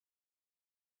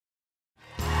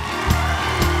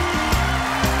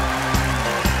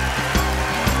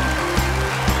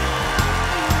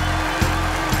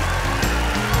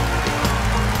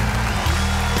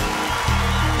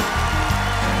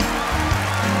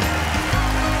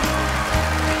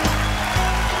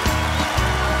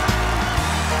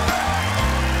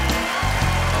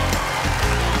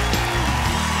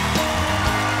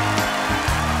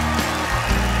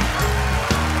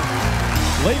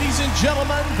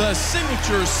the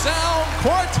Signature Sound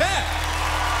Quartet.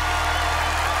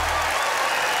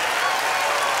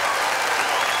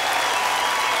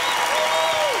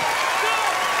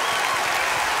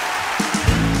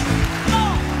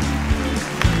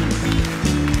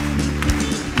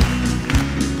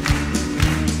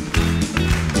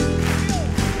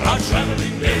 Our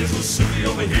traveling days will soon be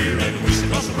over here, and we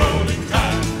should cross the rolling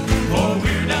tide. For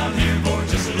we're down here for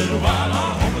just a little while,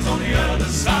 our home is on the other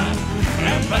side.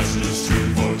 Ambassadors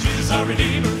true for Jesus our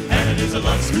Redeemer, and it is a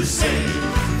love's crusade.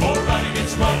 For right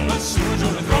against wrong, let's soon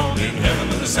join the throng in heaven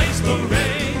with the saints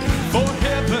parade. For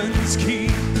heaven's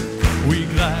King, we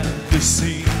gladly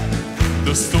sing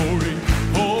the story,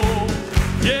 oh,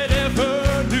 yet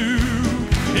ever new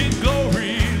in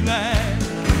glory land.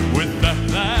 With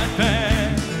that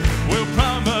band, we'll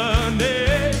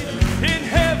promenade in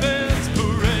heaven's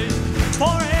parade.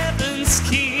 For heaven's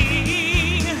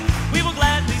King, we will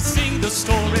gladly sing the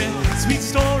story, sweet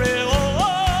story,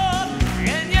 oh,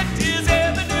 and yet 'tis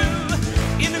ever new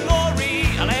in the glory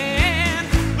land.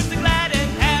 With the glad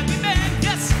and happy band,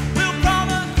 yes, we'll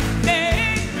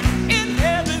promenade in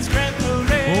heaven's grand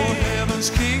parade. For heaven's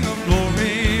King of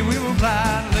glory, we will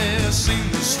gladly sing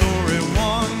the story,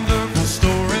 wonderful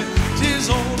story. 'Tis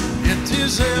old, yet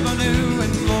 'tis ever new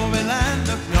in glory land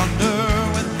up yonder.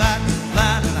 With that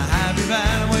glad and a happy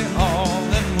band, we all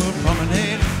then will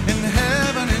promenade in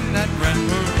heaven in that grand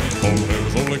parade. Oh,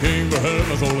 there's only King for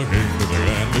heaven's only King for the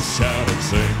land to shout and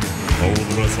sing. Oh,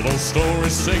 the blessed old story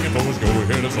singing boys go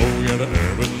ahead as oh yeah, the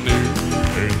ever new.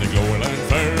 In the glory land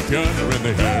fair up yonder in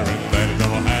the air, and that is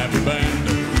our happy band.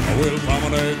 We'll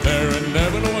promenade there and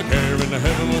never know a care in the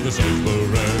heaven with the saints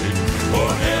parade. For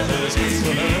heaven's King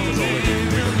for heaven's only King,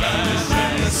 we're glad to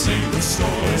shout and sing the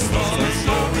story. The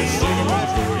story singing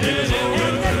boys go ahead as oh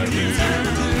yeah, the ever new.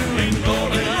 In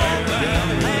glory land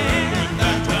with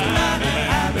that glad and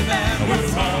happy band, we'll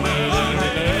promenade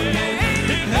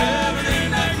in heaven in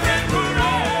that grand parade.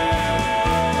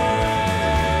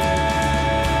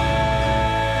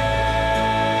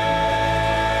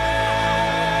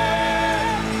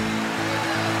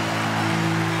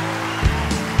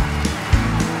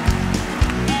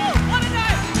 What a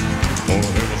night! For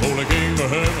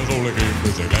heaven's holy King,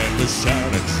 cause they're glad to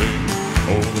shout and sing.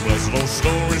 Oh, the blessed old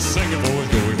story singing boys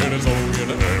go ahead as oh yeah,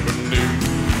 the ever new.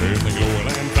 In the glory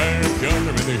land fair up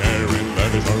yonder in the air, and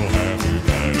that is our happy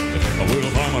band.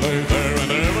 We'll promenade there and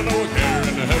never know a care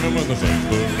in the heaven with the saints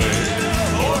parade.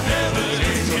 For heaven's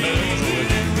King, for heaven's holy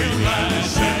King, we're glad to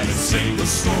shout and sing the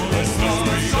story.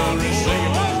 Story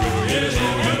singing boys go ahead as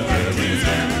oh yeah, the ever new.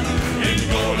 In the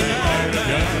glory land up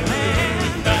yonder in the air,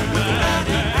 and that with the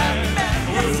happy band,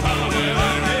 we'll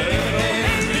promenade.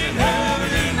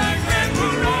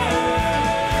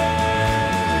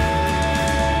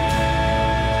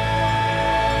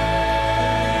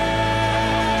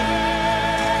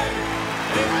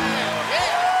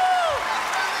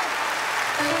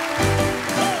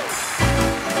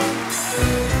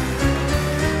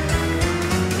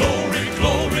 Glory,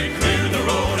 glory, clear the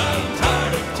road. I'm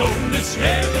tired of toting this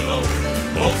heavy load.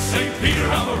 Oh, St. Peter,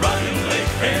 I'm a riding late.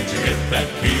 Can't you get that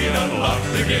key and unlock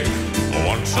the gate?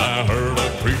 Once I heard a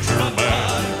preacher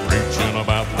man preaching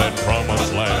about that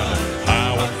promised land.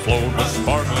 How it flowed with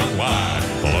sparkling wine,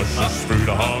 luscious fruit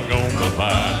hung on the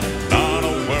vine. Not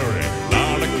a worry,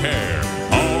 not a care,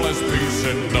 all is peace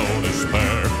and no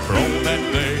despair. For on that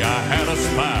day I had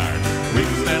aspired,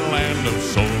 reached that land of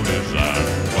soul desire.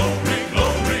 Glory,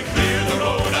 glory, clear the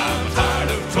road. I'm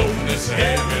tired of toting this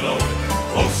heavy load.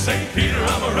 Oh, St. Peter,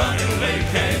 I'm a running late.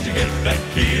 Can't you get that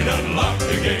key and unlock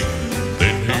the gate?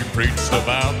 Then he preached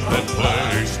about that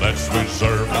place that's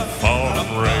reserved for fallen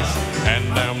race, and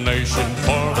damnation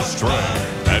for the stray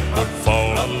that would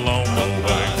fall along the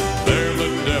way. There the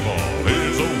devil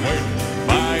is awaiting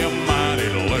by a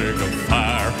mighty lake of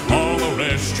fire. All the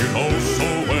rest you know so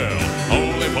well,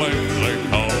 only place they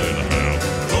call it hell.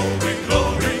 Glory,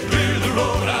 glory, clear the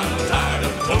road. I'm tired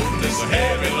of toting this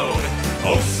heavy load.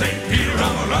 Oh, St. Peter,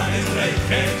 I'm a running late.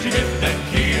 Can't you get that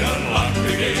key and unlock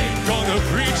the gate? Gonna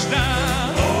preach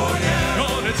now, Oh yeah,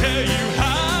 gonna tell you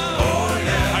oh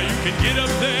yeah, how you can get up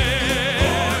there,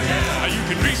 oh yeah, how you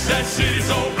can reach that city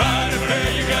so bright and fair.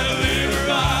 You gotta live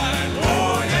right,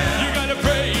 oh yeah, you gotta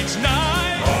pray each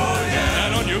night, oh yeah,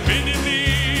 and on your bended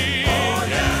knee, oh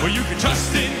yeah, well you can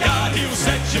trust in God, He'll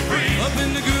set you free. Up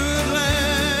in the good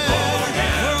land, oh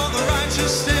yeah, where all the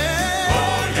righteous stand,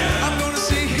 oh yeah, I'm gonna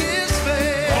see His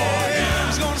face. oh yeah.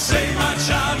 He's gonna save my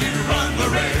child, you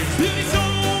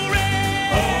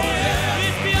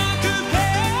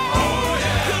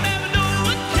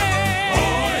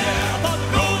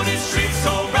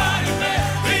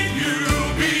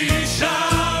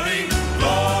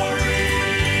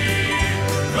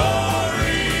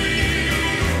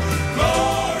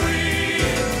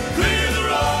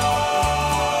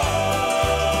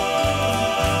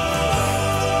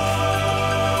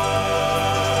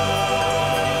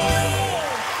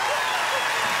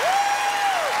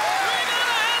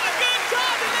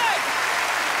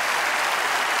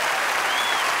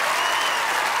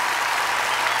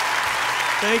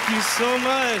Thank you so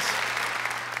much.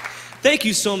 Thank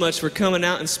you so much for coming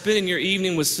out and spending your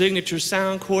evening with Signature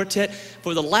Sound Quartet.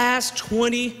 For the last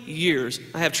 20 years,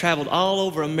 I have traveled all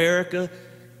over America,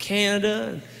 Canada,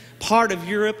 and part of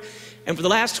Europe. And for the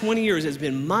last 20 years, it's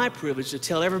been my privilege to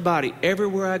tell everybody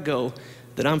everywhere I go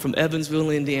that I'm from Evansville,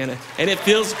 Indiana. And it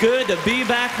feels good to be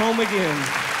back home again.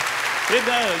 It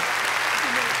does.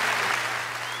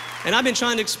 And I've been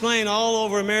trying to explain all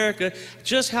over America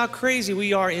just how crazy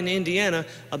we are in Indiana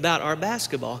about our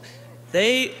basketball.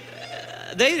 They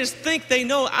just think they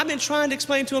know. I've been trying to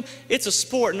explain to them it's a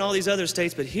sport in all these other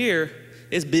states, but here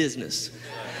it's business.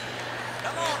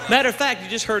 Matter of fact, you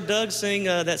just heard Doug sing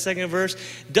that second verse.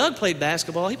 Doug played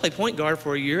basketball. He played point guard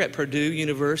for a year at Purdue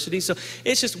University. So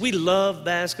it's just we love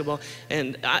basketball.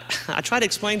 And I try to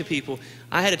explain to people,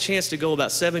 I had a chance to go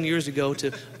about 7 years ago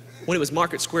to when it was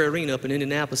Market Square Arena up in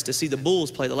Indianapolis to see the Bulls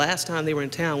play the last time they were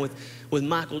in town with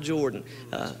Michael Jordan.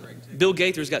 Bill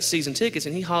Gaither's got season tickets,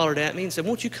 and he hollered at me and said,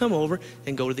 won't you come over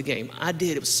and go to the game? I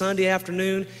did. It was Sunday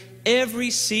afternoon. Every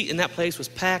seat in that place was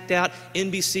packed out.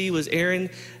 NBC was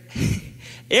airing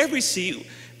every seat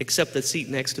except the seat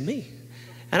next to me.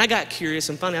 And I got curious,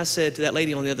 and finally I said to that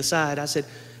lady on the other side, I said,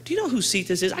 do you know whose seat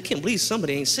this is? I can't believe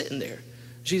somebody ain't sitting there.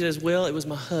 She says, well, it was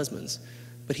my husband's,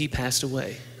 but he passed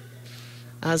away.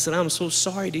 I said, I'm so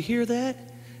sorry to hear that.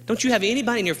 Don't you have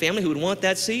anybody in your family who would want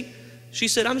that seat? She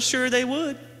said, I'm sure they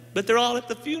would, but they're all at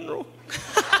the funeral. We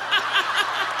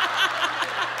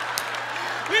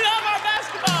love our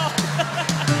basketball.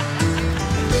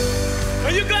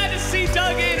 Are you glad to see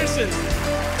Doug Anderson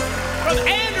from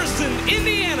Anderson,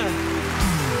 Indiana?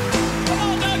 Come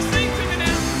on, Doug, sing to me now.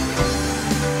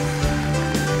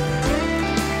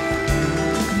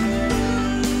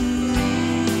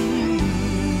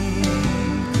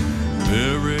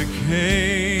 Mary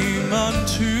came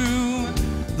unto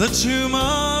the tomb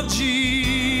of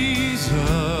Jesus.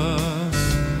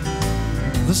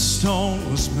 The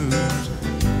stone was moved.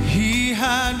 He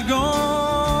had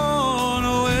gone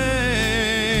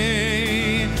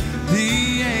away.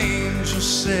 The angel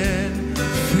said,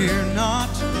 fear not,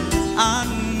 I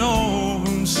know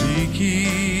whom seek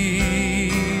ye,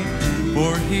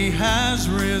 for he has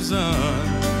risen.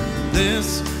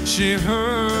 This she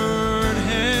heard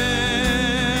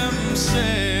him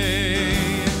say.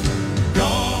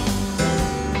 Gone,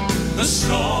 the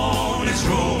stone is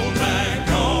rolled back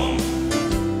home.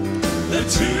 The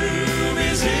tomb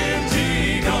is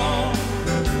empty, gone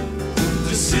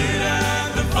to sit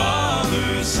at the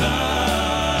Father's side.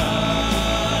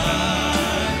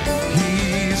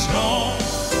 He's Gone,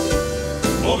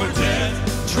 over death,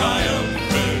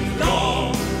 triumphant,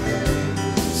 gone.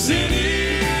 Sin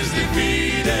is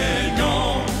defeated,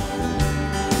 gone,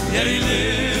 yet he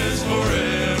lives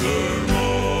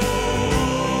forevermore.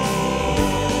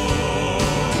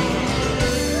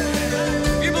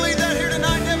 You believe that here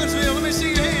tonight in Evansville? Let me see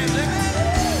your hands.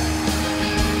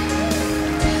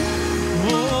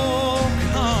 Oh,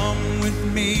 come with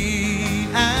me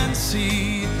and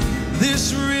see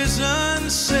this risen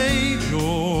Savior,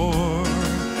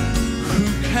 who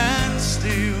can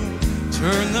still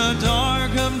turn the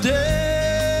dark of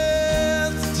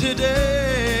death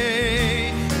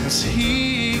today. 'Cause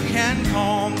he can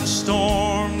calm the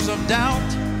storms of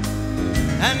doubt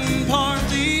and part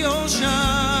the ocean,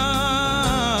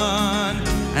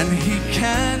 and he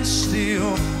can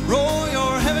still roll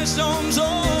your heavy storms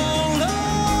all away.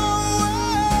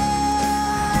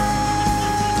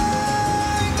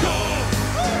 Gone,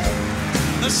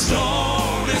 the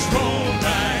stone is rolled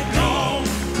back, gone.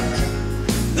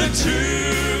 The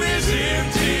tomb is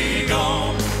empty,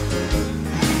 gone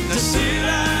to sit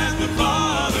at the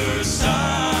Father's side.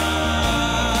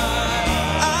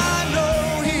 I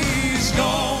know he's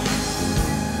Gone,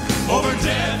 over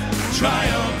death,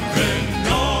 triumphant,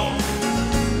 gone.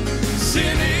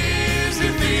 Sin is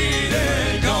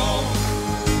defeated, gone,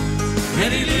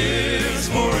 and he lives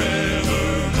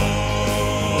forevermore.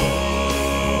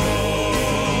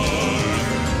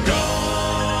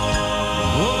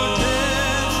 Gone, over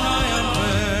death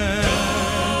triumphant.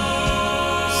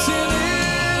 sin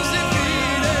is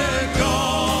defeated,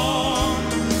 gone.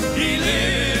 He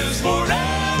lives forevermore.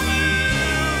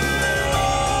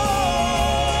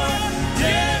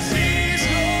 Yes, he's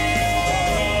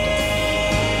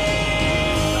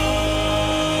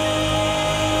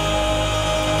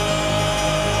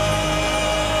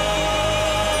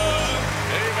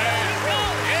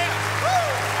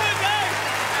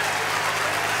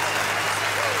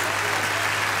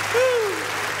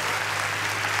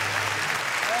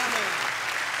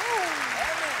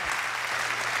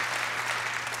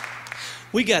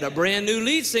We got a brand new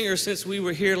lead singer since we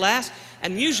were here last.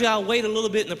 And usually I'll wait a little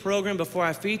bit in the program before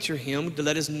I feature him to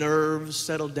let his nerves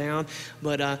settle down.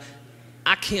 But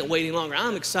I can't wait any longer.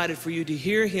 I'm excited for you to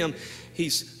hear him.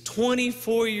 He's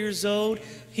 24 years old.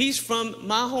 He's from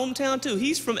my hometown too.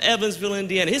 He's from Evansville,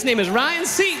 Indiana. His name is Ryan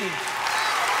Seaton.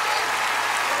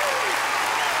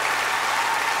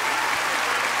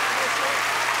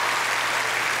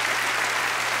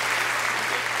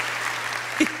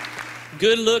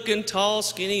 Good looking, tall,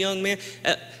 skinny young man.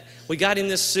 We got him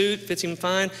this suit, fits him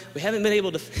fine. We haven't been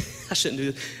able to, I shouldn't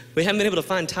do this. We haven't been able to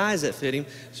find ties that fit him.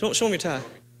 Show him your tie.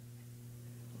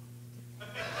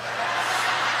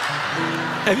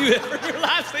 Have you ever in your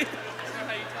life seen?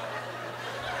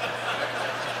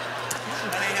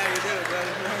 That ain't how you do it,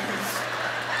 brother.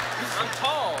 I'm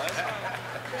tall. That's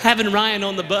fine. Having Ryan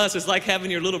on the bus is like having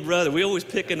your little brother. We always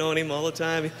picking on him all the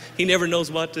time. He never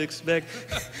knows what to expect.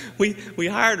 We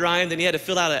hired Ryan, then he had to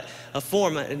fill out a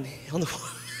form. And on the,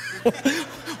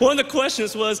 one of the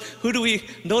questions was, who do we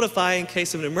notify in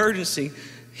case of an emergency?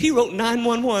 He wrote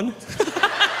 911.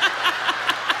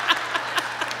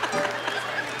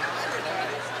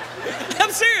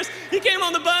 I'm serious. He came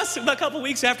on the bus about a couple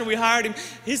weeks after we hired him.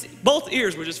 Both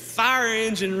ears were just fire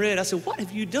engine red. I said, what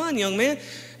have you done, young man?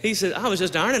 He said, I was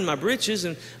just ironing my britches,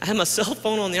 and I had my cell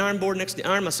phone on the iron board next to the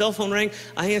iron. My cell phone rang.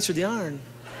 I answered the iron.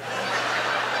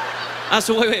 I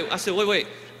said, wait. I said, wait.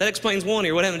 That explains one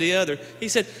here. What happened to the other? He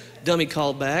said, dummy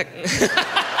called back.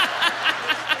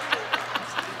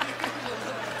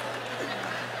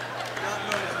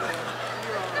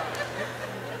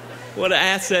 What an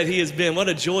asset he has been. What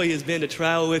a joy he has been to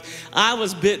travel with. I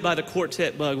was bit by the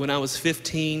quartet bug when I was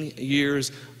 15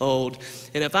 years old.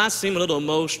 And if I seem a little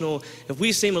emotional, if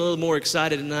we seem a little more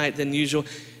excited tonight than usual,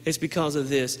 it's because of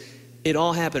this. It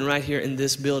all happened right here in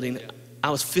this building. I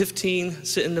was 15,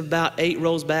 sitting about 8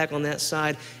 rows back on that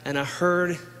side, and I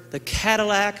heard the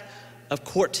Cadillac of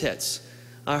quartets.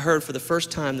 I heard for the first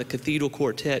time the Cathedral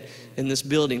Quartet in this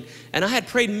building. And I had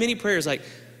prayed many prayers like,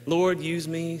 Lord, use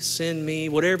me, send me,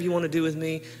 whatever you want to do with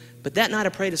me. But that night I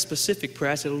prayed a specific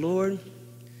prayer. I said, Lord,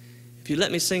 if you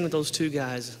let me sing with those 2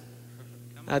 guys,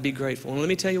 I'd be grateful. And let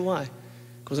me tell you why.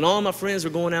 Because when all my friends were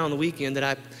going out on the weekend that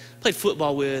I played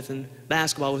football with and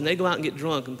basketball with, and they'd go out and get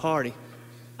drunk and party,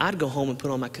 I'd go home and put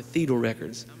on my Cathedral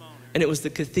records. And it was the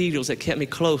cathedrals that kept me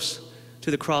close to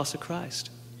the cross of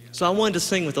Christ. So I wanted to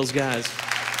sing with those guys.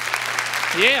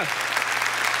 Yeah.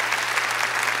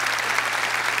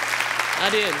 I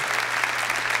did.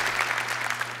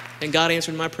 And God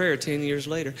answered my prayer 10 years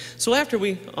later. So after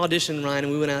we auditioned Ryan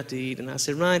and we went out to eat, and I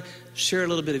said, Ryan, share a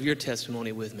little bit of your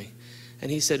testimony with me. And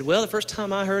he said, well, the first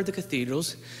time I heard the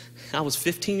cathedrals, I was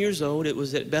 15 years old. It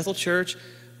was at Bethel Church,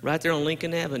 right there on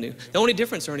Lincoln Avenue. The only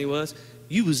difference, Ernie, was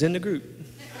you was in the group.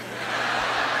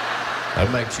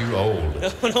 That makes you old.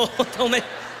 No, it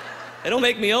don't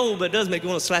make me old, but it does make me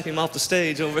want to slap him off the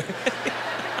stage over.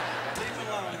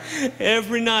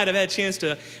 Every night I've had a chance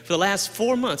to, for the last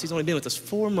 4 months, he's only been with us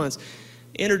 4 months,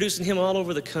 introducing him all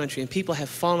over the country, and people have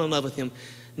fallen in love with him.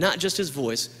 Not just his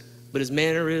voice, but his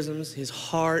mannerisms, his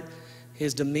heart,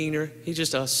 his demeanor. He's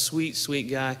just a sweet, sweet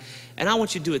guy. And I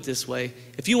want you to do it this way.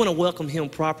 If you want to welcome him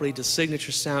properly to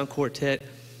Signature Sound Quartet,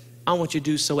 I want you to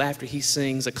do so after he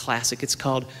sings a classic. It's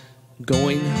called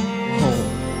Going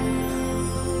Home.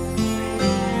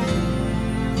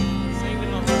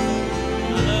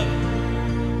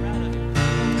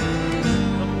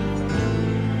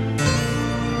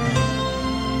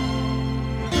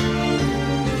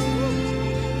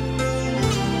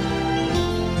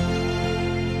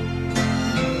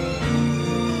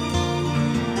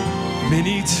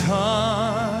 Many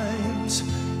times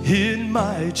in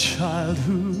my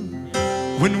childhood,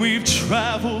 when we've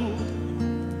traveled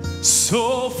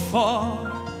so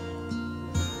far,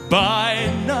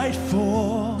 by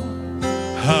nightfall,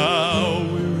 how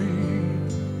weary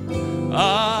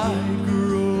I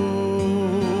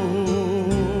grow.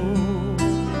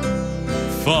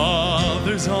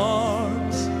 Father's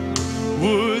arms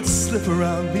would slip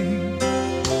around me,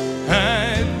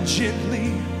 and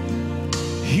gently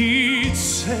he'd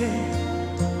say,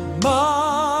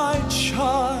 my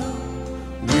child,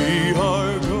 we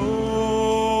are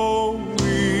going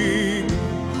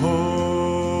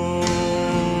home.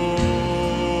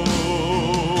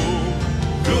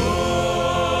 Going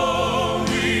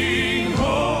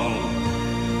home.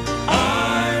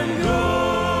 I'm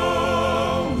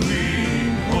going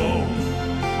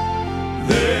home.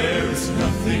 There's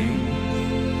nothing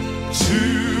to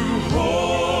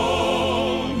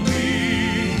hold me.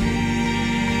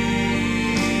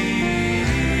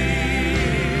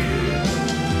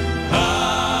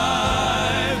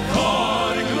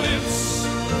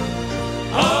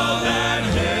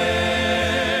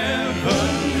 Heaven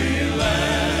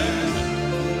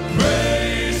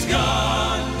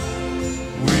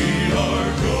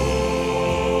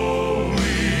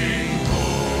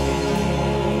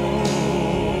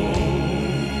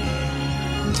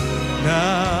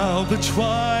the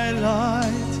twilight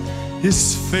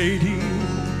is fading,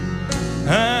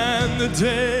 and the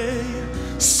day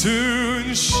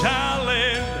soon shall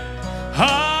end.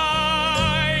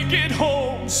 I get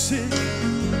homesick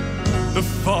the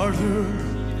farther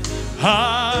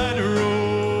I'd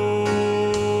roam,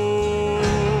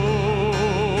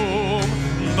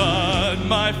 but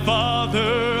my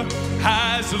Father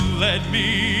has led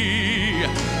me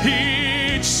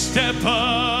each step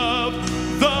of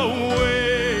the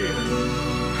way,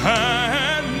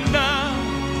 and now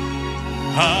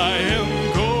I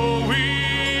am going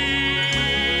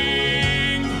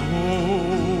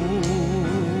home.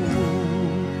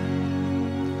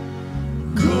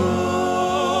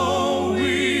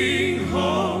 Going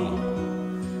home.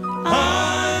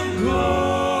 I'm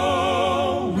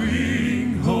going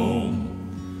home.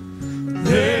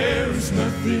 There's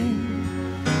nothing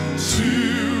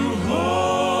to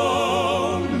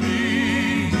hold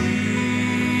me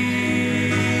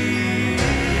here.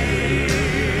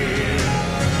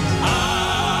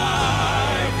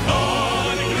 I've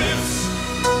caught a glimpse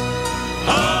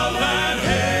of that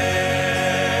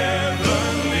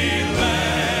heavenly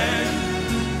land.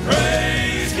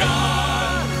 Praise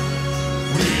God,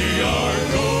 we are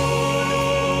going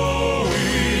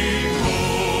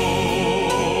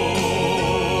home.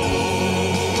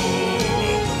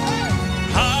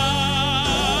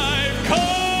 I've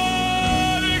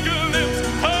caught a glimpse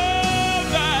of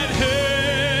that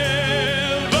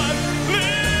heavenly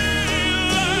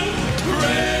land.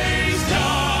 Praise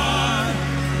God,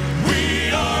 we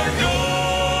are going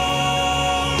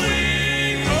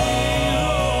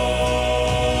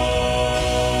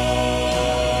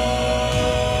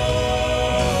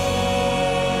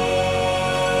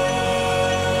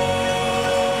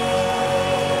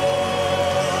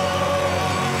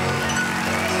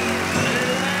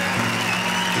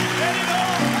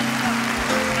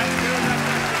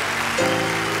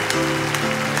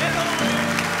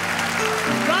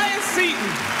Ryan Seaton.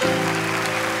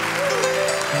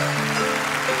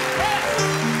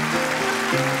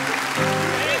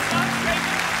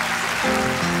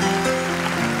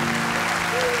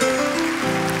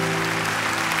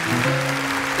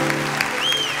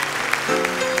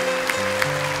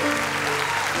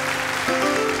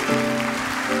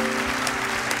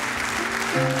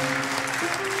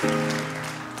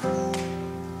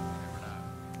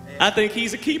 I think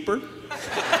he's a keeper.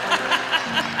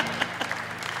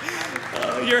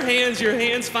 Your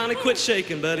hands finally quit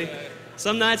shaking, buddy.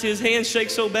 Some nights his hands shake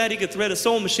so bad he could thread a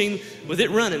sewing machine with it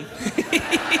running.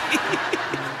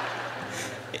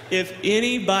 If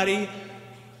anybody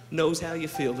knows how you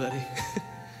feel, buddy,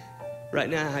 right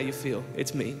now how you feel,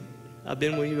 it's me. I've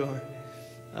been where you are.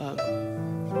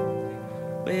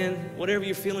 Man, whatever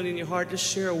you're feeling in your heart, just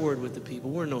share a word with the people.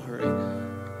 We're in no hurry.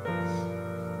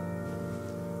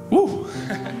 Woo!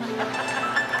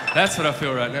 That's what I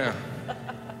feel right now.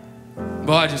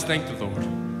 Well, I just thank the Lord.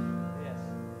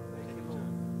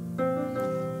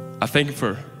 I thank Him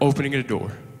for opening a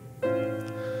door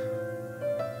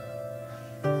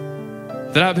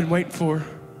that I've been waiting for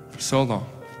so long.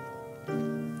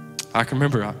 I can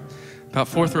remember about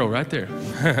fourth row right there.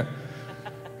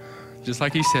 Just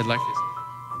like he said, like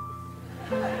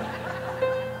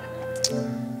this.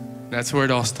 That's where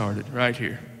it all started, right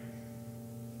here.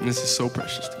 And this is so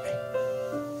precious to me.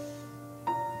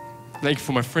 Thank you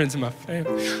for my friends and my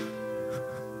family.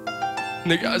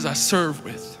 And the guys I serve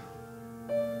with.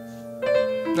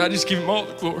 And I just give Him all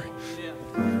the glory.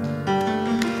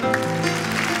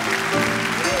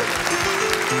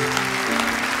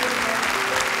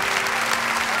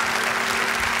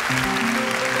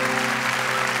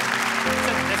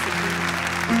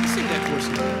 Sing that chorus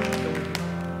again.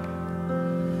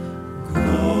 Going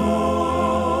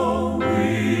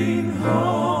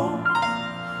home,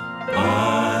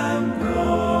 I'm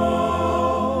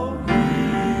going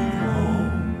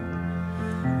home.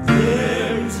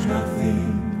 There's nothing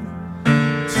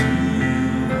to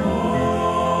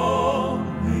hold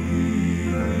me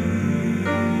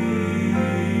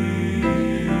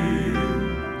here.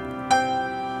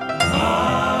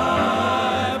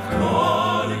 I've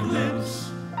caught a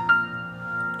glimpse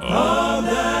of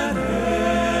that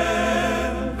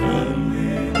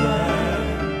heavenly land.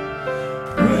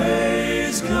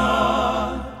 Praise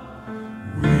God,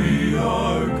 we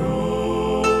are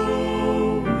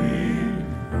going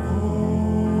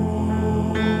home.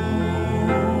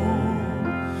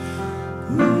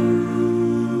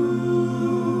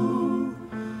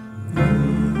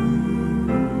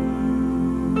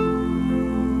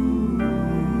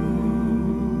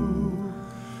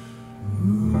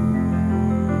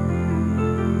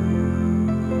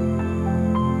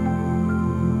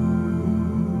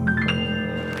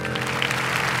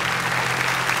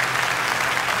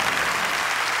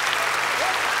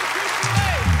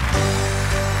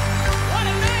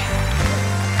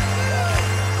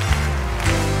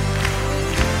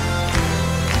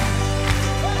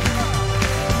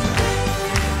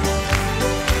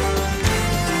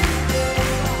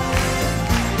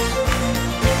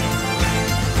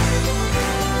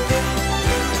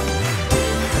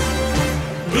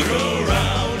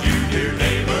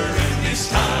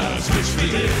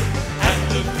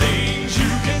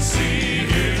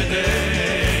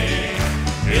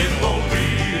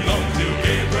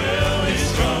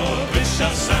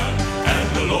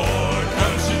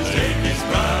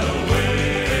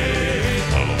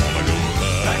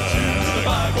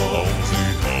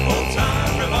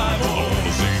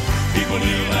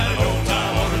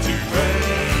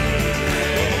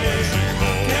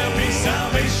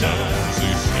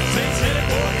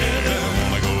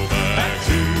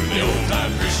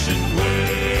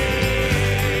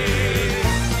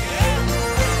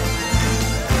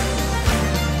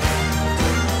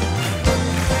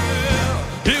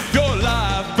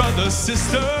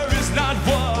 sister is not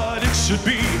what it should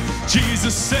be.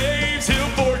 Jesus saves, he'll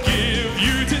forgive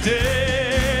you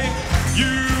today.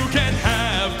 You can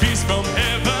have peace from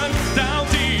heaven down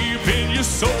deep in your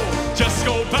soul. Just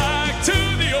go back to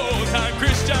the old time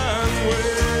Christian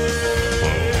way.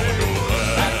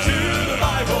 Back to the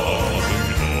Bible,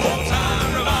 old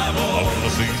time revival.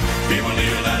 People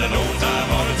kneel at an old time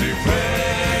altar to pray.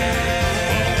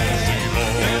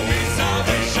 There'll be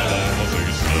salvation,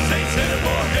 saints headed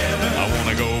for heaven. I want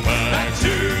to go back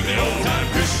to the old time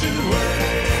Christian way.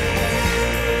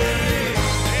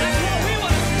 That's what we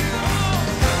want to do.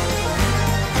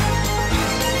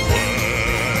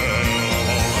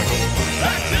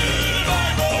 Back to the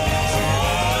Bible,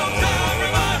 old time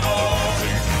revival.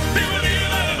 People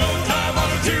kneel at an old time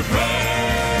altar to pray.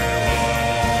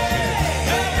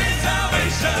 There'll be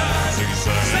salvation,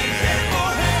 saints headed for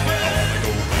heaven.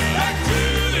 Back to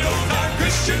the old time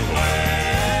Christian way.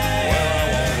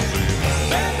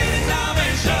 There'll be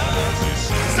salvation,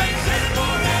 saints headed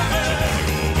for heaven.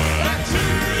 Back to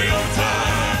the old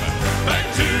time, back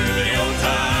to the old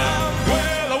time.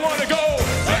 Well, I want to go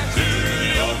back to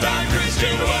the old time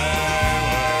Christian way.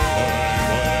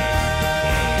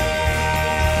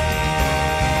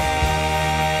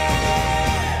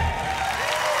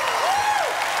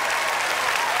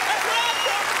 That's what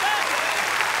I'm talking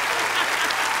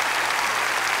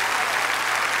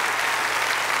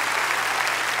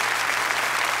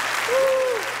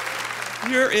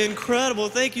about. You're incredible.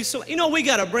 Thank you so. You know, we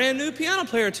got a brand new piano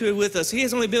player too with us. He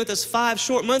has only been with us 5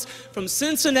 short months from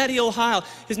Cincinnati, Ohio.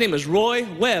 His name is Roy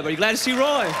Webb. Are you glad to see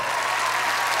Roy?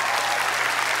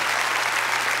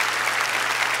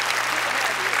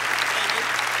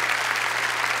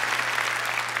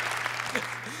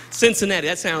 Cincinnati.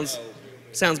 That sounds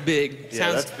big.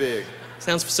 Yeah, that's big.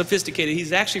 Sounds sophisticated.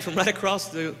 He's actually from right across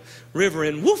the river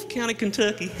in Wolfe County,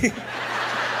 Kentucky.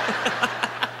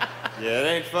 Yeah, it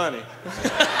ain't funny.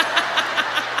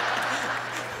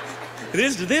 It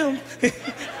is to them.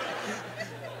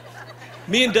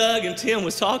 Me and Doug and Tim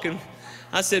was talking.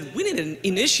 I said, we need to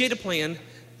initiate a plan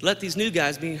to let these new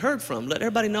guys be heard from. Let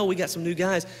everybody know we got some new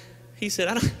guys. He said,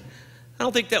 I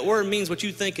don't think that word means what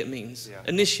you think it means. Yeah.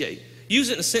 Initiate. Use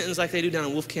it in a sentence like they do down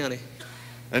in Wolfe County.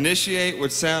 Initiate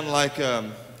would sound like,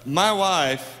 my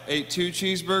wife ate 2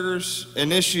 cheeseburgers,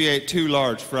 initiate 2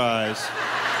 large fries.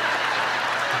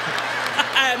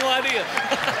 I had no idea.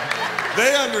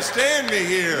 They understand me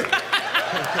here.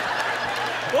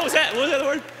 What was that? What was that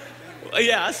word?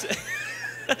 Yeah,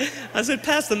 I said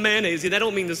pass the mayonnaise. That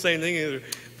don't mean the same thing either.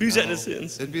 Use that in a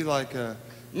sentence. It'd be like,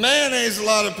 mayonnaise a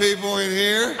lot of people in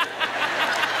here.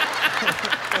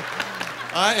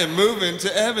 I am moving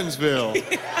to Evansville. You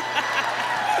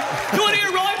want to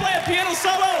hear Roy play a piano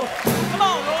solo? Come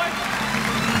on, Roy.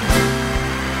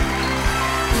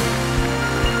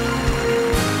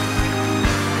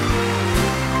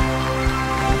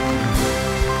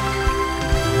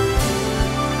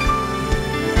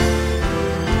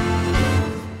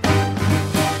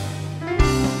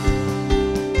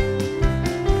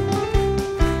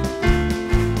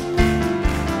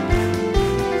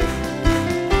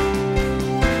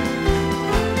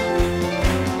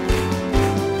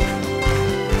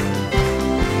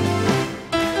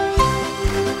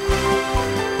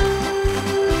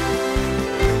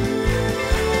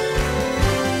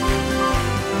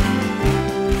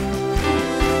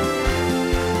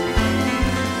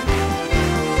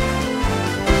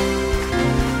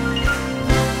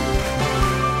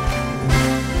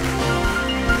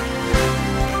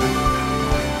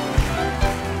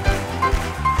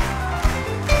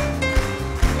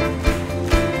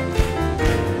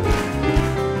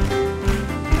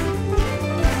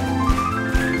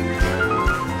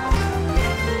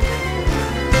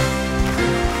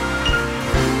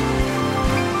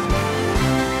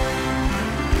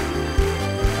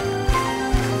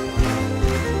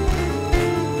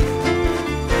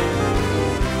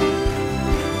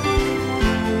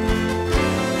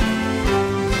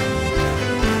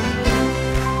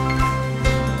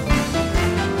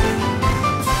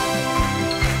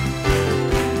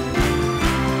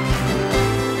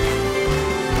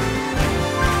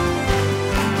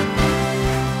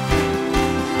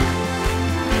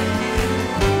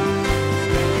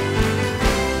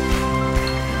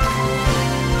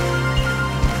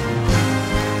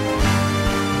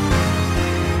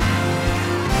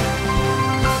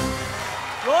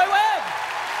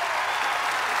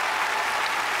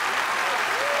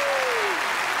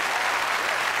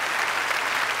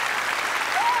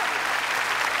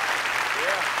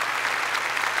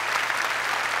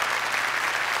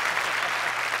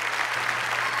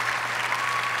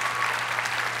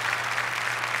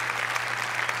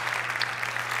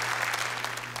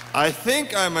 I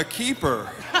think I'm a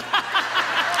keeper.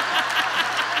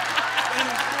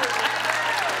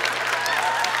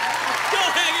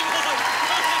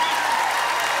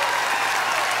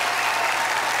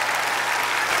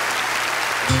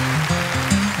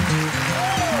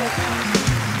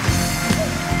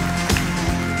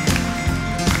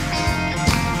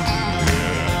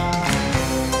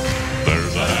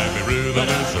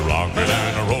 There's a rockin'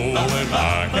 and a rollin',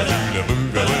 I can feel the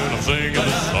moving when I'm singing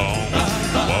this song.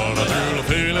 What a thrill of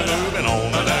feeling moving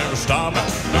on and never stopping.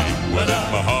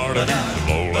 Within my heart I keep a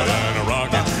rollin' and a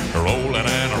rockin', a rollin'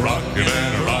 and a rockin'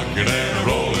 and a rockin' and a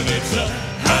rollin'. It's a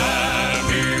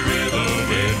happy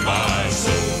rhythm in my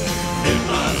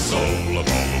soul,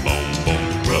 boom, boom, boom.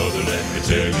 Brother, let me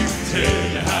tell you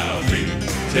how I feel,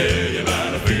 tell you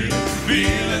about a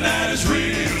feeling that is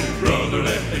real. Brother,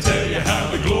 let me tell you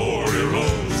how the glory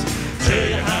rolls, tell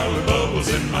you how it bubbles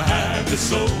in my happy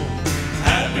soul.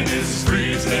 Happiness is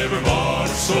free, it's never bought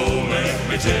or sold. Let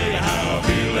me tell you how I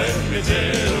feel, let me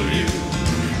tell you.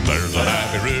 There's a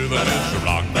happy rhythm, it's a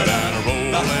rockin' and a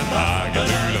rollin', I can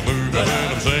feel it moving when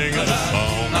I'm singing this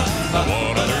song.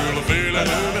 What a thrill of feeling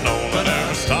moving on and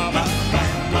never stopping.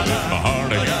 Within my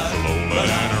heart I keep a rollin'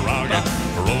 and a rockin', a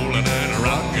rollin' and a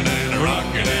rockin' and a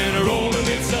rockin' and a rollin'.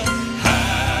 It's a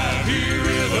happy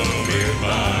rhythm in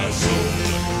my soul,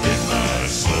 in my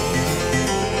soul.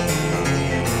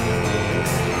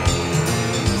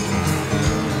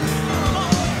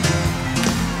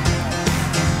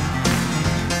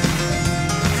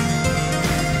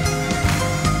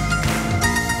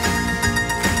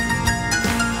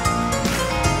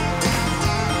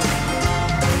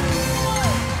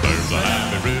 There's a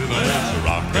happy rhythm, it's a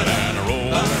rockin' and a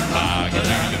rollin', I can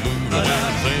feel it moving when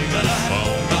I'm singing this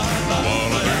song.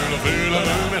 What a thrill of feeling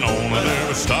moving on and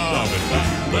never stopping.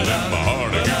 Within my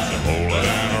heart it keeps a rollin'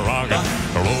 and a rockin',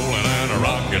 a rollin' and a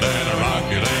rockin' and a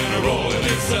rockin' and a rollin'.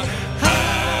 It's a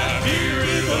happy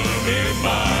rhythm in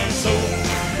my soul,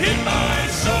 in my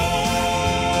soul.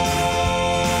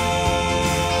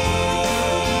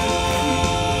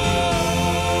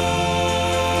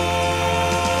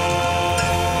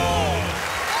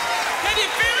 Can you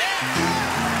feel it?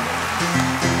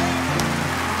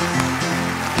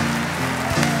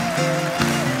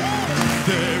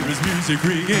 There is music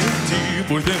ringing deep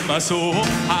within my soul.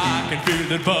 I can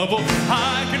feel it bubble,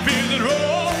 I can feel it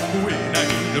roll. When I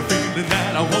get a feeling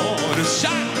that I want to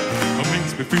shout, it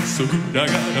makes me feel so good, I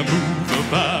gotta move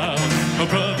about. My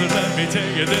brother, let me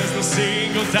tell you, there's no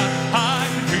single doubt. I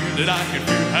can feel it, I can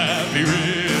feel happy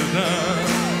rhythm.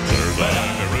 There's a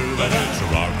happy rhythm, it's a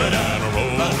rockin' and a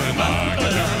rollin', I can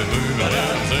feel it moving when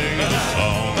I'm singing this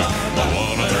song.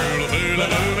 What a thrill of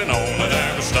feeling moving on and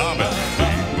never stopping.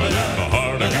 Within my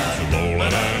heart I keeps a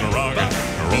rollin' and a rockin', a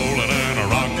rollin' and a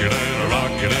rockin' and a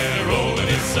rockin' and a rollin'.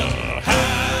 It's a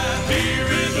happy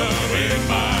rhythm in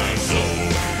my soul,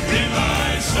 in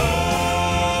my soul.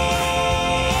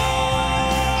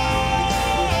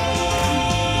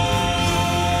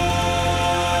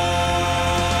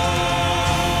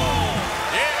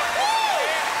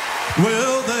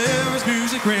 Well, there is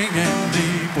music ringing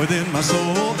deep within my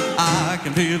soul. I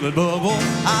can feel it bubble,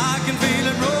 I can feel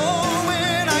it roll.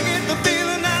 When I get the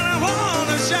feeling that I want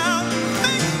to shout,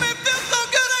 makes me feel so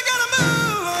good, I gotta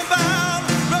move about.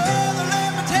 Brother,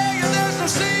 let me tell you, there's no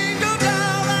single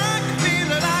doubt. I can feel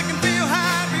it, I can feel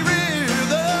happy rhythm.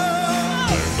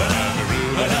 There's a happy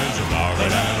rhythm, it's a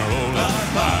rockin' and a rollin', I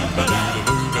can feel it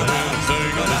moving when I'm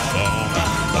singing this song.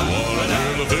 What a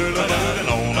thrill of feeling moving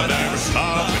on and never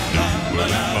stopping.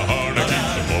 Within my heart I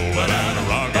keep a rollin' and a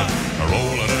rockin', a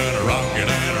rollin' and a rockin'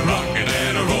 and a rockin'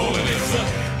 and a rollin'. It's a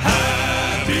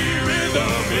happy rhythm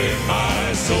in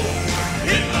my soul,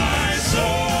 in my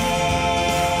soul.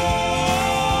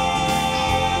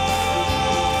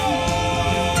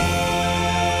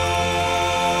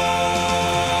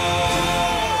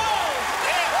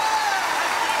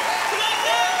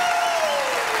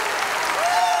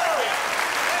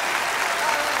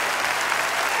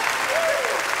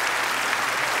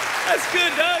 That's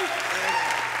good, Doug.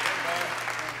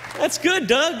 That's good,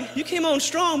 Doug. You came on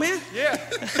strong, man. Yeah.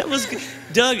 That was good.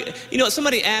 Doug, you know,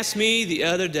 somebody asked me the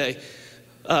other day,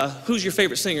 who's your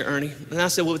favorite singer, Ernie? And I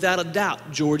said, well, without a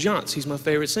doubt, George Yance. He's my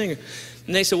favorite singer.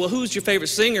 And they said, well, who's your favorite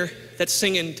singer that's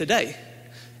singing today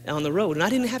on the road? And I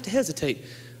didn't have to hesitate.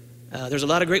 There's a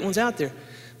lot of great ones out there.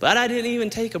 But I didn't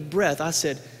even take a breath. I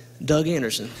said, Doug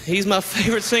Anderson. He's my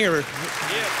favorite singer.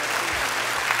 Yeah.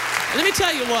 Let me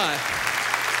tell you why.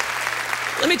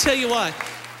 Let me tell you why.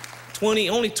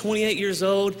 Only 28 years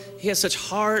old. He has such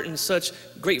heart and such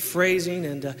great phrasing.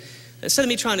 And instead of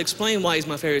me trying to explain why he's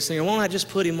my favorite singer, why don't I just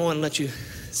put him on and let you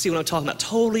see what I'm talking about.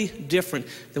 Totally different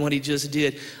than what he just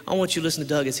did. I want you to listen to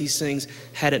Doug as he sings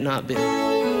Had It Not Been.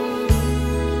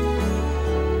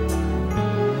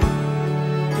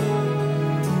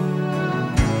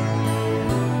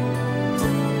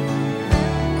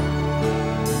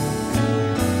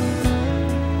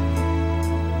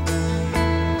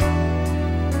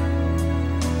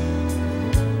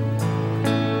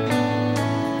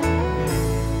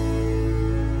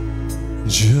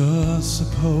 Just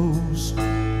suppose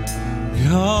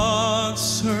God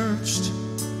searched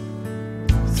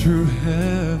through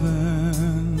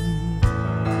heaven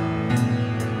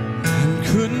and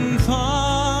couldn't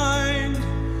find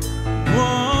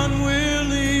one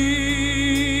willing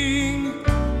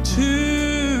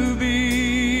to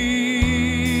be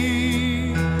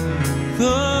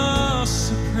the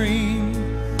supreme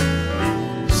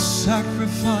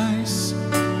sacrifice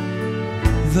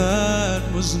that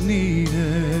was needed,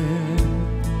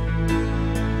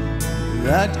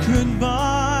 that could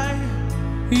buy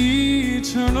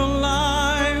eternal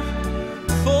life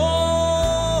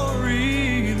for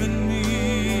even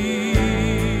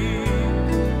me.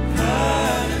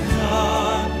 Had it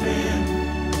not been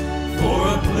for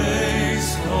a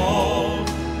place called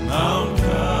Mount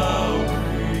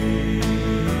Calvary,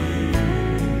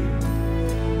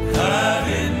 had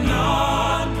it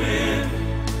not been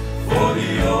for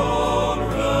the old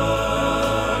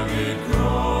rugged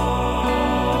cross,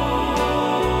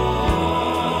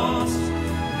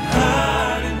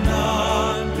 had it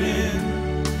not been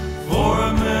for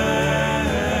a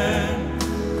man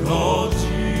called Jesus,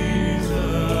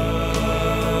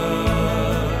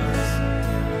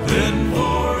 then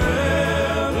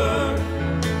forever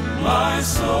my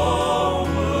soul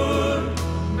would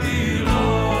be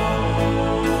lost.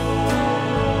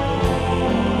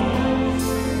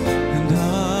 And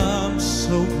I'm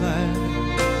so glad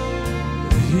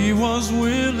that he was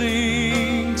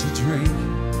willing to drink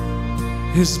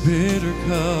his bitter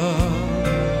cup,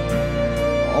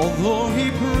 although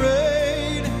he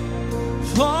prayed,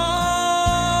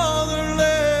 Father,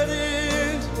 let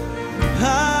it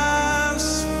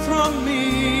pass from me.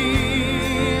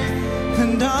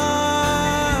 And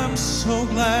I'm so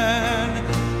glad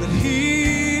that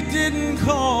he didn't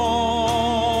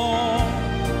call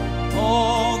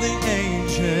all the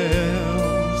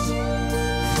angels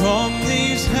from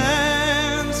these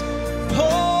hands,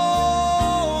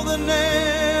 pull the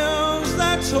nails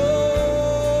that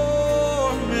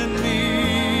torment me.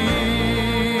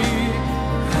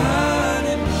 Had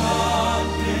it not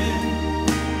been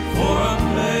for a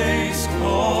place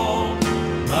called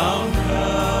Mount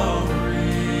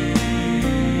Calvary,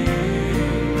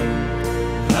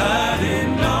 had it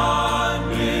not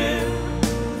been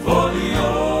for the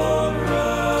old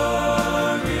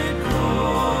rugged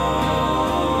cross,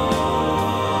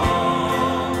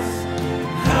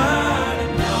 had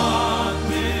it not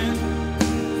been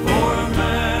for a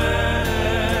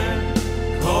man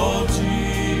called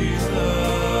Jesus,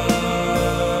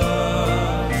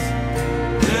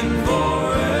 then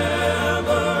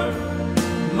forever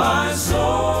my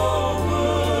soul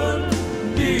would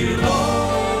be lost.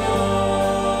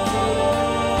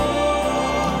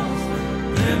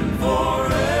 Then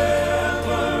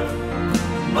forever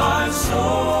my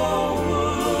soul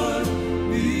would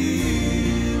be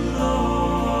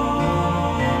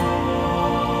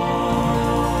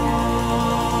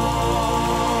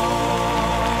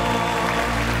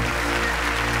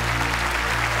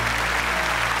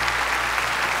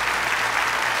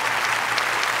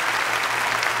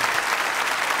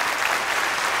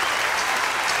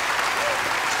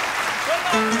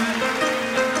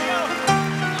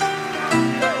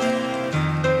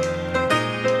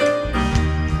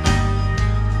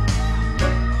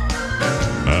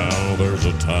Now there's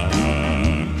a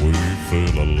time we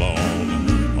feel alone,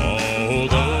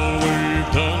 although we've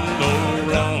done no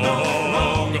wrong.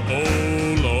 Oh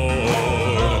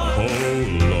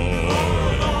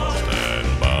Lord, stand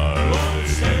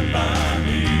by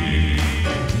me.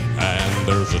 And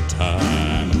there's a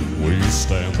time we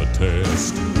stand the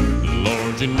test.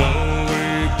 Lord, you know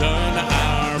we've done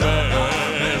our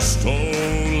best. Oh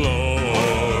Lord,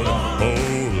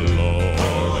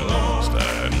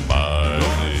 stand by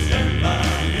me.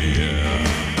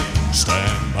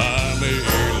 Stand by me,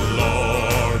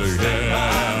 Lord,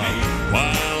 yeah,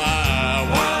 while I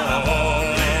walk.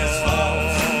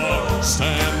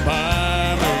 Stand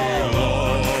by me,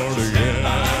 Lord,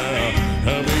 yeah,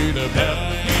 help me to bear.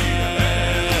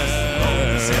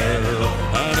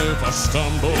 And if I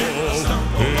stumble,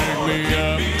 pick me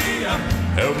up,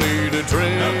 help me to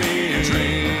drink,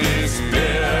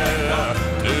 yeah,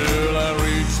 till I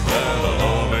reach the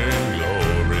morning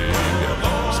glory.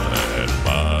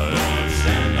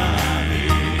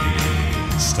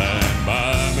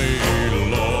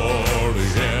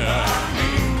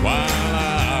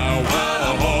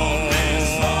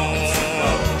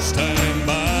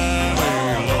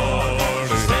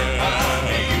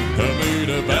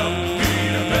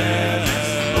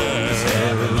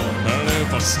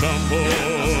 stumble,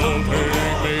 pick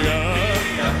me up,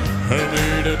 help me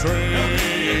to drink,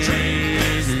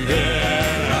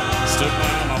 yeah. Stood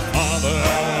by my father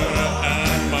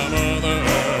and my mother,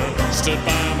 stood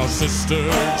by my sister,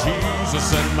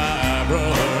 Jesus and my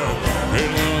brother. It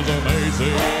was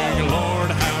amazing, Lord,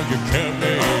 how you kept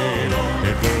me.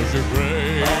 It was your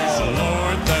grace,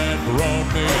 Lord, that brought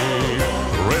me.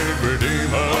 Great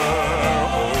Redeemer,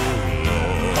 oh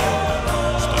Lord,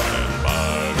 stand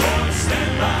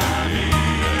by me.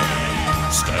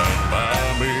 Stand by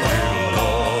me,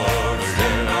 Lord,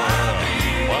 yeah.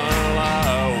 While I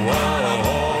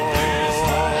walk,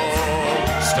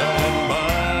 stand by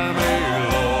me,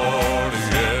 Lord,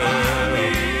 yeah.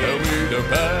 Help me to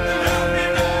pass.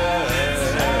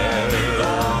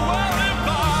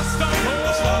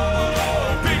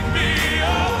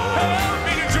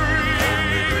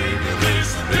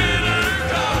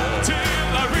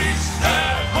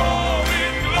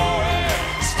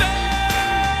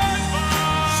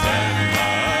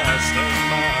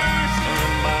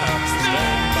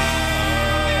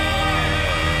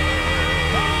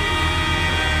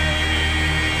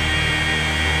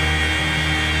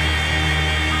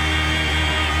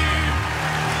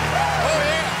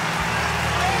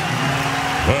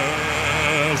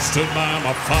 Stood by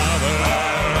my father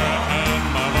and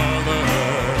my mother,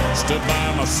 stood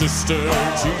by my sister,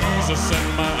 Jesus and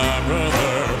my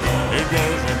brother. It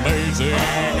was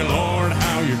amazing, Lord,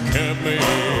 how you kept me.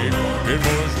 It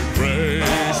was your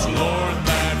grace, Lord,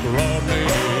 that brought me.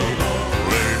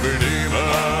 Great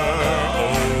Redeemer,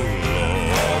 oh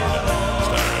Lord,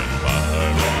 stand by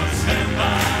me. Stand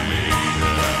by me.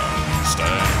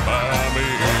 Stand by me,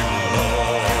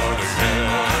 Lord, again.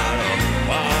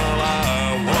 While I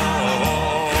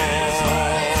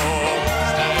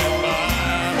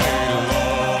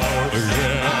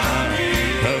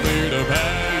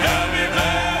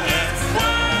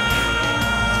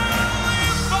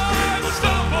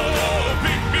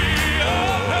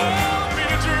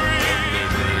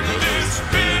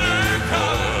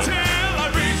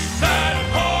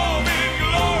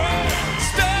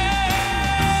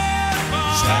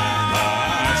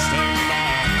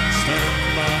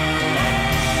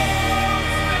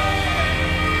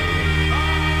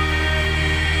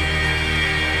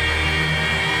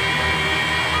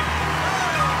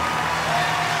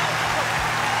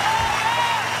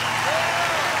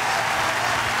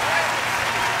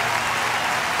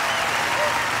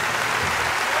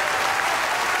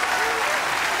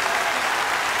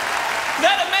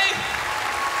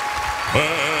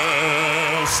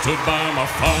stood by my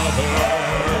father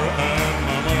and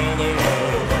my mother,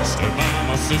 stood by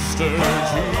my sister,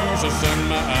 Jesus and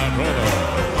my brother.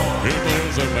 It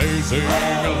was amazing,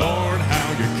 Lord, how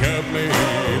you kept me.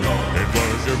 It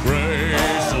was your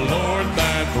grace, Lord,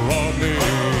 that brought me.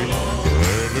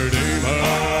 Great Redeemer,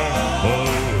 oh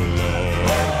Lord,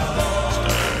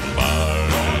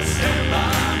 stand by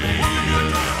me.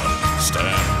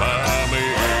 Stand by me,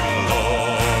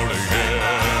 Lord, yeah.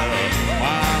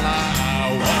 While I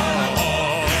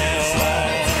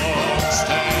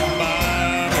stand by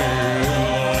me,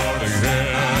 Lord,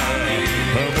 yeah.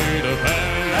 Help me to pass.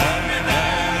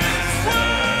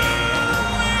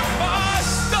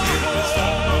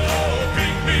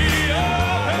 Pick me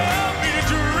up, help me to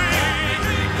drink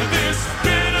this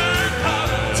bitter cup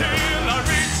till I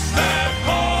reach that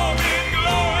morning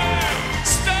glory.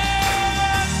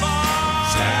 Stand by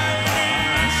me.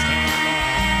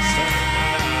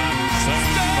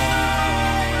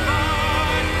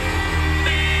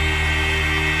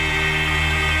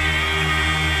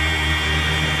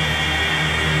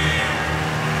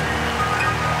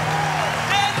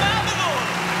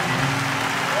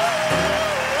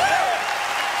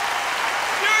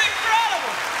 You're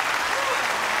incredible.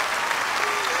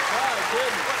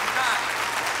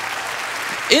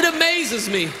 It amazes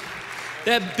me,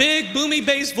 that big boomy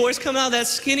bass voice coming out of that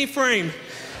skinny frame.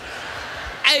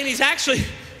 And he's actually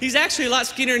a lot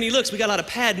skinnier than he looks. We got a lot of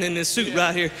padding in this suit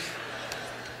right here.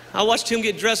 I watched him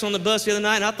get dressed on the bus the other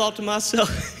night, and I thought to myself,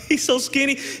 he's so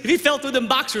skinny. If he fell through them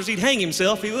boxers, he'd hang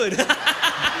himself. He would.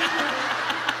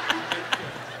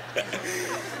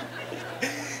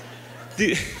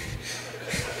 Dude.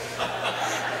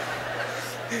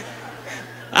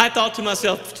 I thought to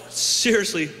myself,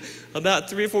 seriously, about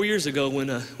 3 or 4 years ago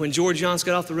when George Johnson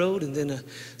got off the road, and then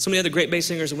so many other great bass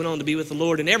singers went on to be with the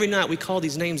Lord. And every night we call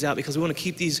these names out because we want to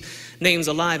keep these names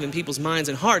alive in people's minds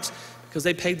and hearts because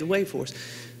they paved the way for us.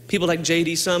 People like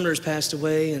J.D. Sumner's passed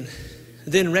away, and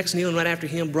then Rex Nealon right after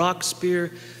him, Brock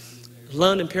Spear,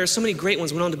 London, Paris, so many great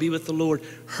ones went on to be with the Lord.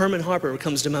 Herman Harper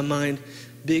comes to my mind.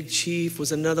 Big Chief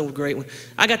was another great one.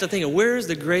 I got to thinking, where's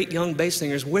the great young bass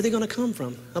singers? Where are they going to come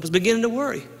from? I was beginning to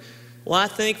worry. Well, I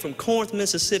think from Corinth,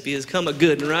 Mississippi has come a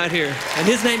good one right here. And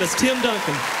his name is Tim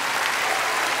Duncan.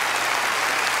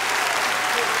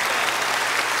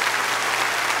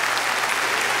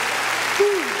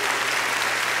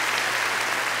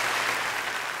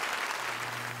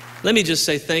 Let me just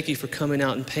say thank you for coming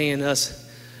out and paying us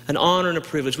an honor and a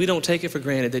privilege. We don't take it for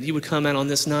granted that you would come out on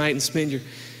this night and spend your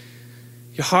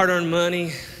hard-earned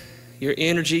money, your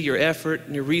energy, your effort,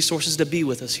 and your resources to be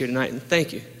with us here tonight. And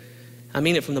thank you. I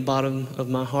mean it from the bottom of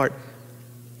my heart.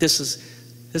 This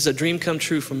is a dream come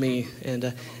true for me. And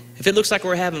if it looks like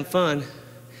we're having fun,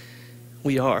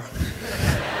 we are.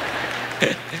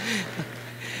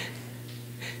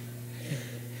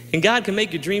 And God can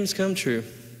make your dreams come true.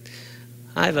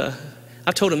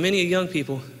 I've told many young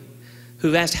people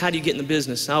who've asked, how do you get in the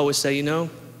business? I always say,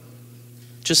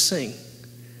 just sing.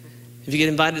 If you get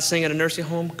invited to sing at a nursing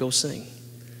home, go sing.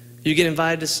 If you get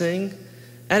invited to sing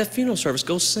at a funeral service,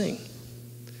 go sing.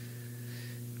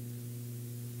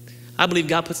 I believe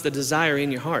God puts the desire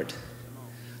in your heart.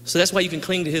 So that's why you can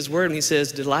cling to His word when He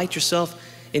says, delight yourself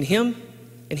in Him,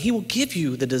 and He will give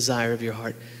you the desire of your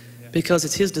heart, because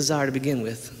it's His desire to begin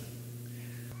with.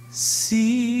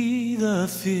 See the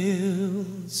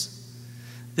fields,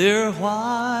 they're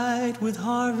white with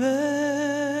harvest.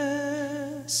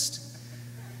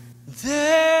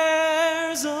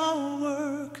 There's a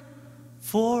work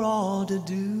for all to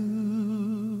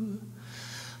do.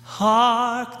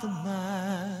 Hark, the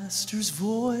Master's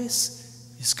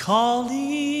voice is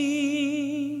calling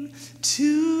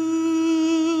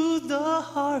to the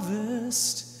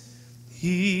harvest.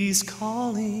 He's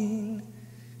calling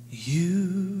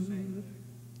you.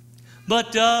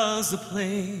 But does the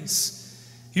place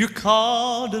you're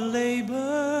called to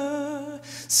labor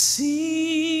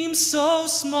seem so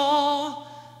small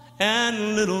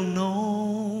and little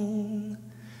known?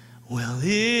 Well,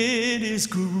 it is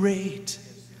great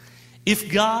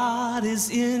if God is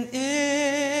in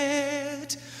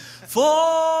it,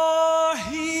 for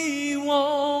He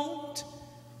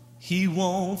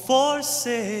won't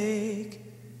forsake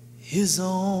His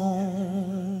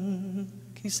own.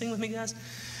 Can you sing with me, guys?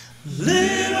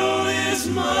 Little is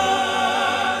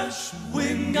much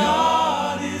when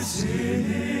God is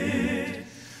in it.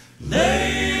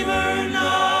 Labor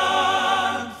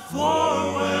not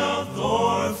for wealth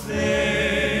or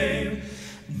fame.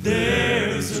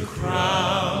 There's a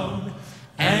crown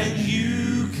and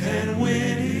you can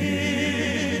win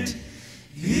it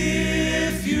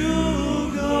if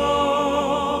you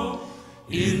go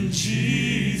in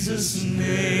Jesus'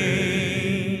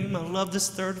 name. I love this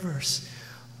third verse.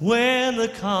 When the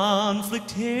conflict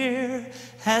here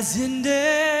has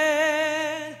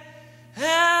ended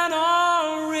and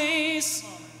our race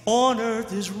on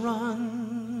earth is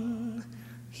run,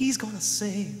 He's gonna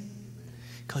say,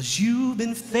 'cause you've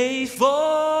been faithful,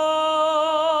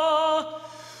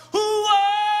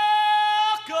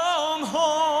 welcome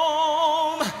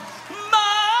home,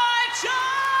 my child,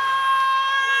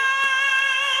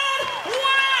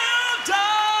 well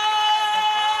done.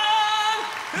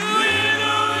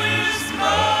 Little is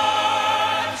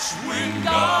much when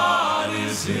God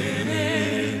is in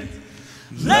it.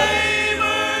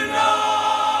 Labor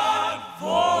not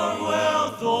for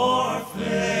wealth or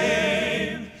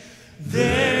fame.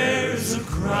 There's a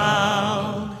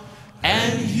crown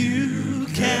and you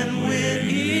can win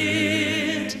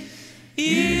it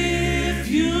if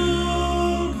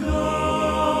you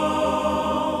go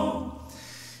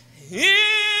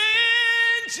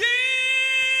in Jesus'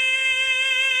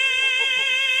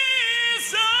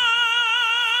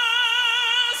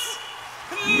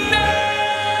 name.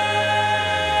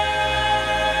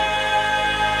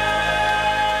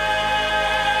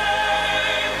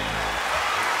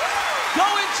 Go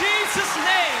in Jesus'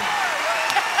 name.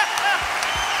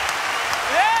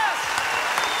 Yes.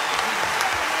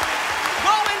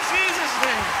 Go in Jesus'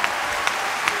 name.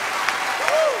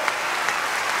 Woo.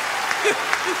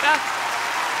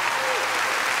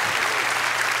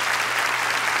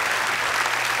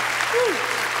 Woo.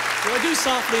 Well, do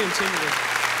softly and tenderly.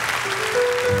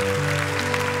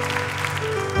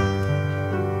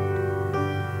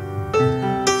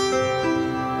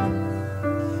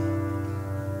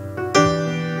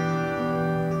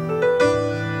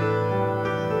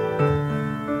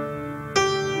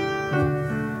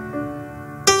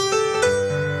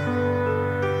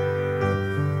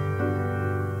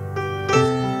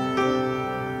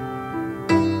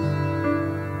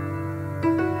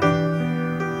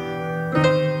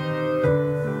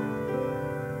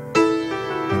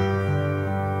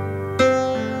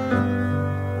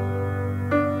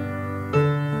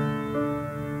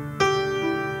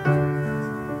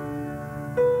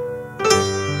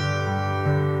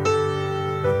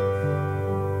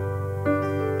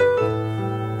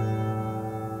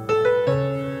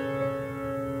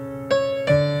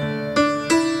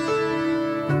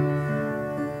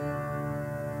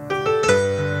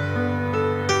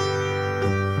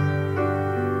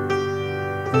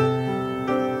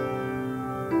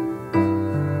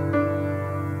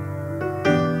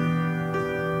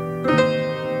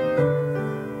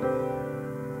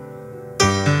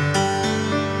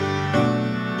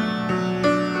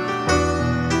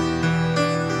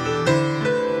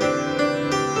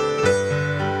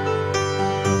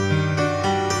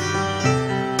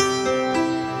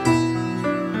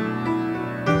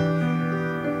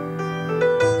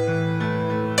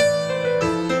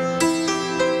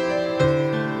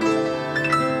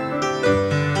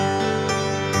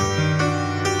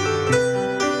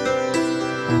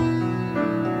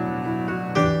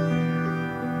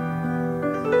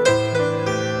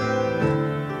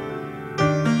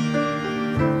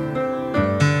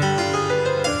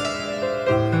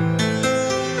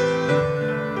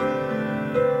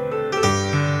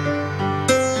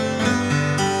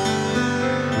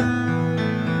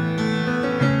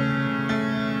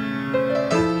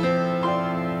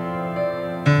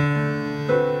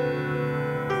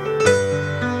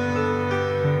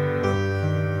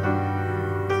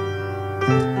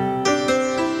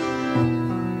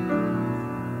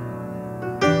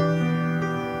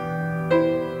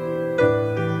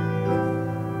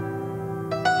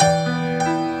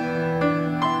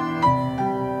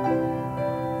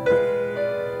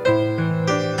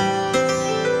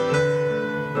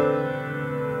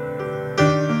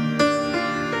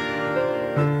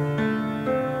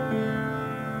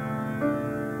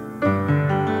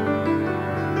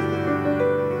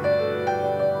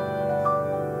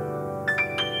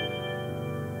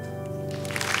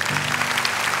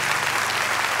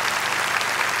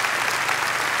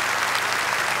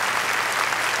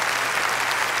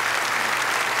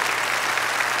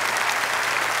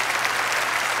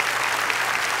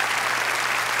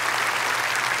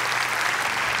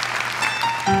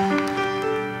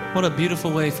 What a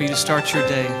beautiful way for you to start your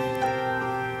day,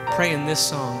 praying this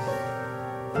song.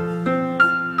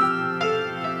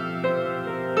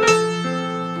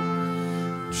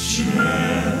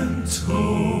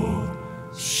 Gentle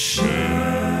shepherd,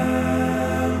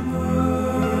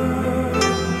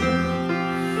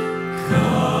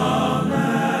 come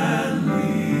and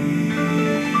lead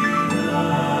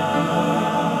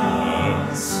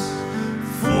us,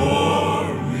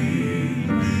 for we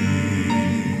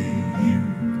need you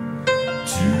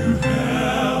to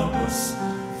help us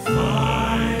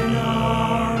find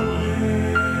our way.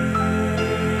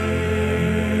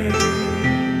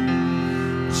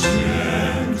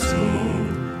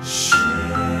 Gentle shepherd,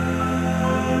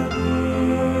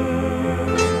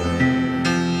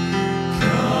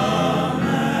 come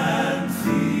and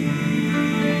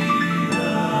feed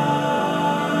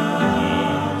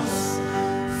us,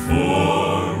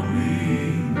 for we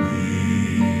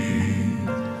need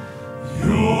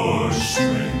your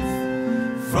strength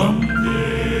from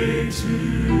day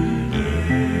to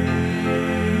day.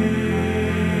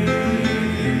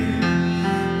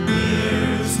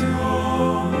 There's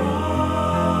no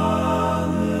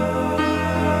other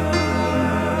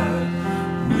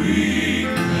we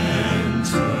can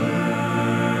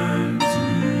turn to,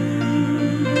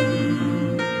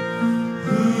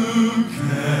 who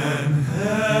can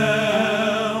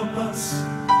help us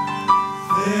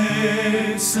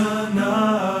face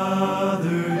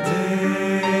another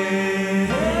day.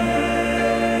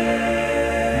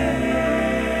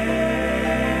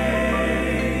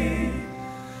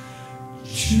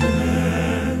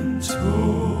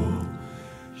 Gentle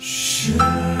shepherd,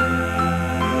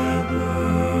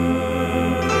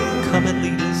 Come and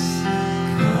lead us.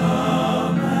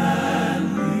 come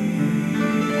and lead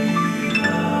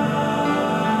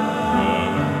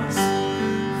us,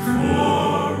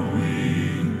 for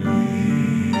we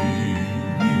need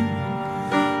you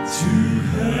to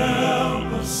help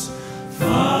us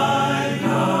find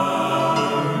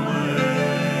our way.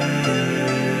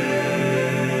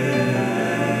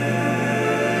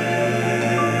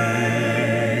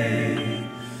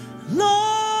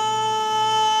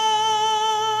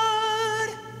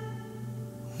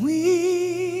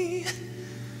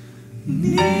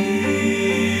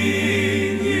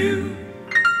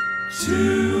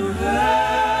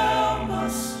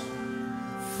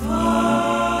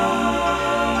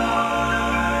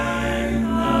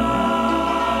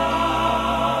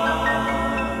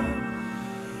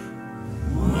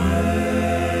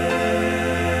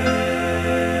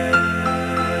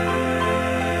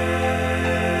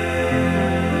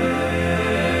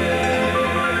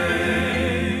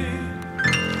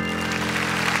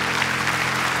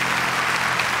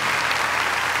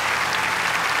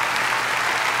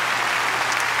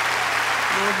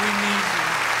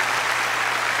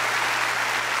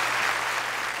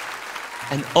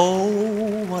 And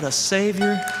oh, what a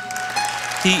Savior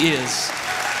He is.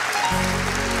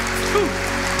 Whew.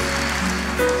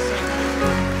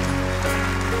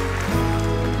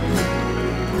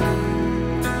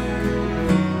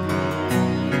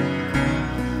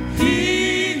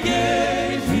 He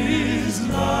gave His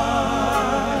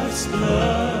life's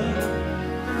blood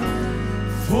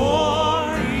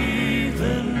for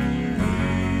even me.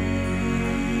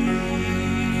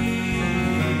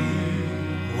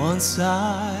 Once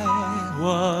I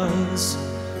was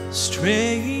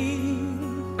straying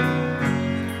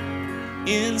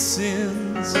in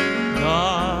sin's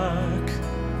dark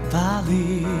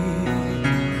valley,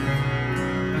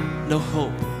 no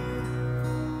hope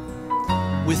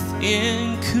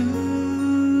within could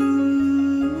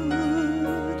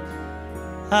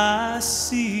I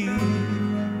see.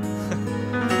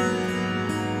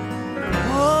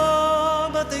 Oh,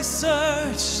 but they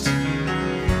searched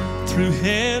through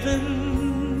heaven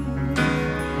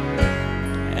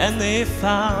and they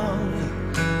found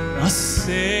a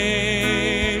Savior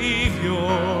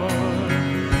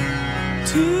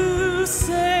to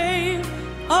save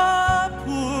a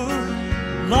poor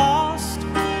lost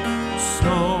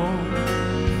soul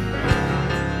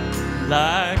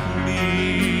like me.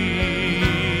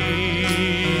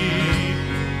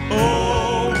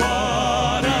 Oh,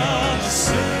 what a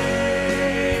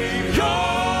Savior!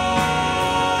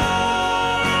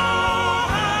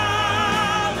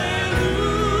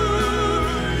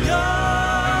 Hallelujah!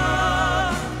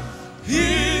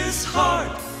 His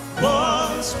heart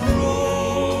was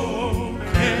broken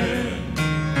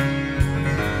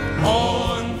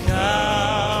on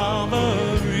Calvary.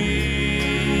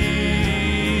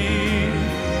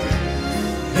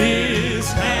 His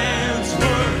hands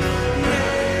were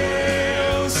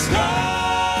nail-scarred,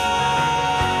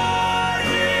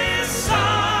 His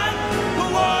side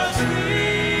was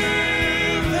riven,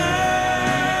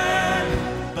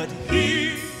 but He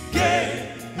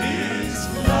gave His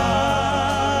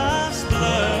life's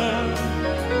blood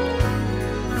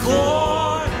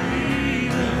for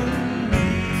even me.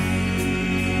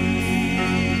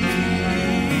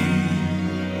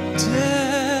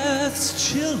 Death's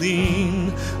chilling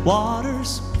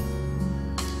waters,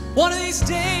 one of these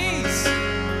days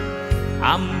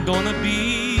I'm gonna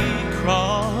be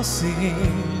crossing.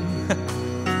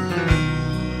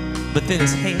 But then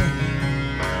His hand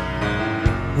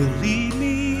will lead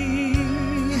me,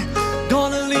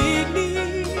 gonna lead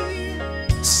me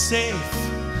safe.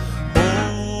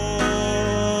 Oh,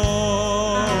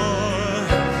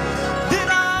 then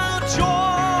I'll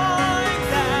join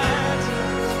that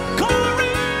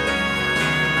chorus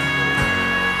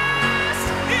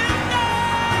in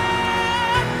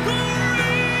that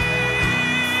great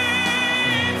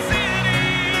city.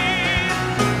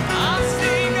 I'll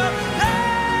sing of that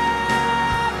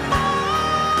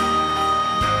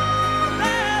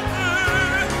forever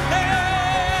and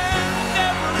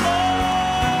evermore.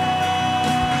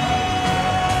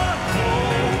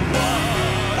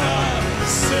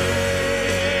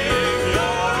 Savior,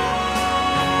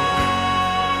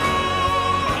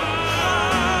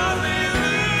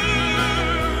 hallelujah,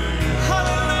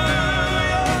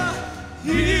 hallelujah.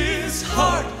 His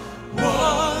heart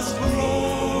was broken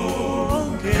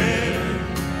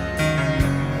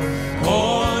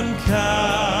on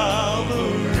Calvary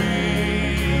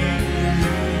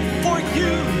for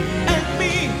you and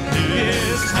me.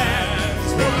 His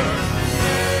hands were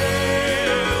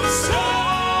nail-scarred,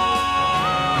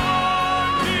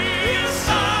 His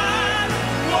side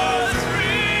was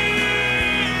riven,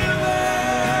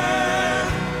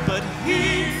 but He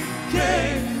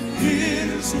gave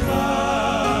His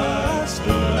life's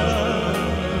blood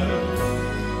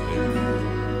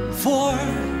for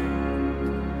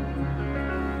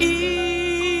even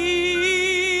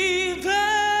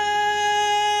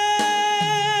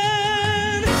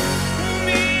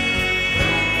me.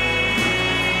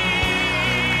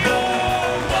 Oh,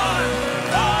 what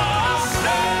a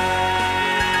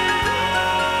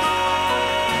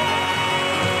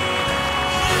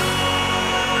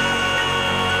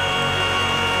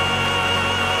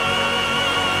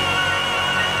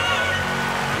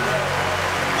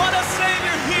What a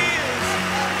Savior He is!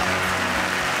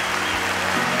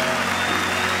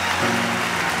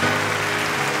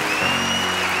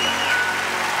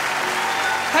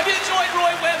 Have you enjoyed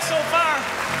Roy Webb so far?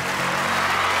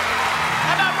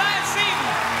 How about Ryan Seaton?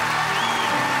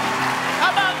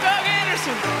 How about Doug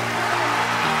Anderson?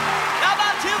 How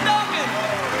about Tim Duncan?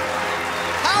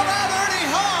 How about Ernie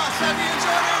Haase? Have you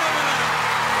enjoyed Ernie?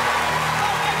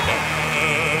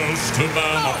 Stood by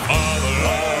my father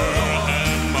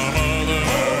and my mother,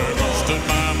 stood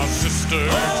by my sister.